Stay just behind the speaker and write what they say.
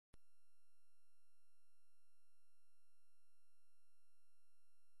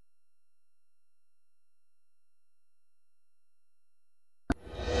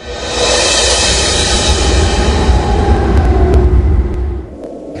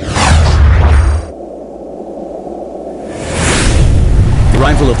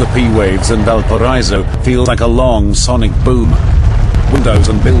retrieval of the P waves in Valparaiso feels like a long sonic boom. Windows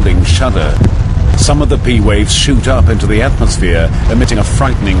and buildings shudder. Some of the P waves shoot up into the atmosphere, emitting a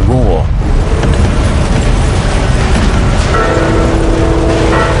frightening roar.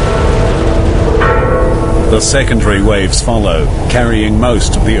 The secondary waves follow, carrying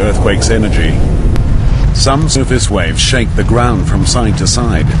most of the earthquake's energy. Some surface waves shake the ground from side to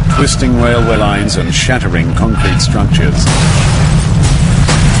side, twisting railway lines and shattering concrete structures.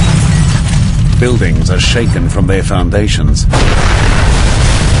 Buildings are shaken from their foundations.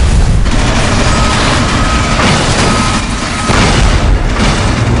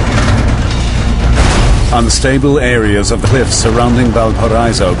 Unstable areas of the cliffs surrounding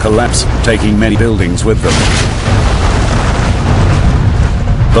Valparaiso collapse, taking many buildings with them.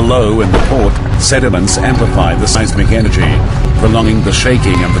 Below in the port, sediments amplify the seismic energy, prolonging the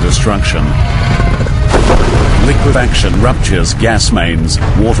shaking and the destruction. Liquefaction ruptures gas mains,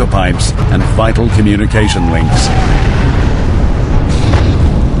 water pipes, and vital communication links.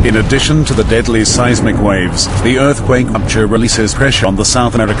 In addition to the deadly seismic waves, the earthquake rupture releases pressure on the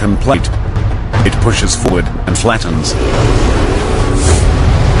South American plate. It pushes forward and flattens.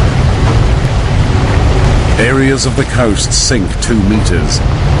 Areas of the coast sink 2 meters.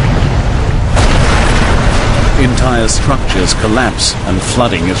 Entire structures collapse and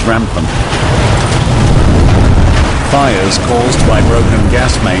flooding is rampant. Fires caused by broken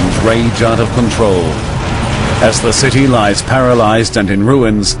gas mains rage out of control. As the city lies paralyzed and in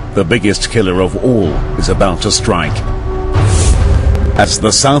ruins, the biggest killer of all is about to strike. As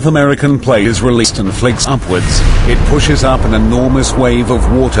the South American plate is released and flakes upwards, it pushes up an enormous wave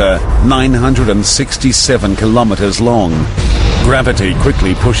of water 967 kilometers long. Gravity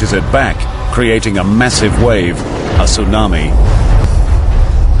quickly pushes it back, creating a massive wave, a tsunami.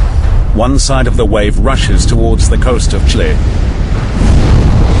 One side of the wave rushes towards the coast of Chile.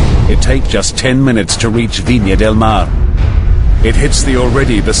 It takes just 10 minutes to reach Viña del Mar. It hits the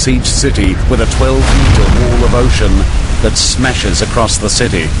already besieged city with a 12-meter wall of ocean that smashes across the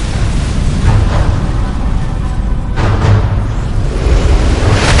city.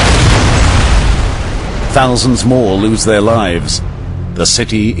 Thousands more lose their lives. The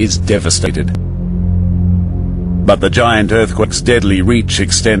city is devastated. But the giant earthquake's deadly reach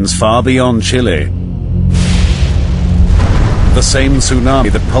extends far beyond Chile. The same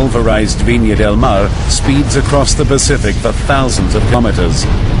tsunami that pulverized Viña del Mar speeds across the Pacific for thousands of kilometers.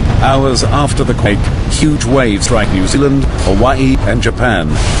 Hours after the quake, huge waves strike New Zealand, Hawaii, and Japan.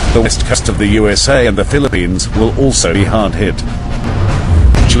 The west coast of the USA and the Philippines will also be hard hit.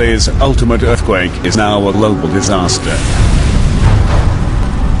 Chile's ultimate earthquake is now a global disaster.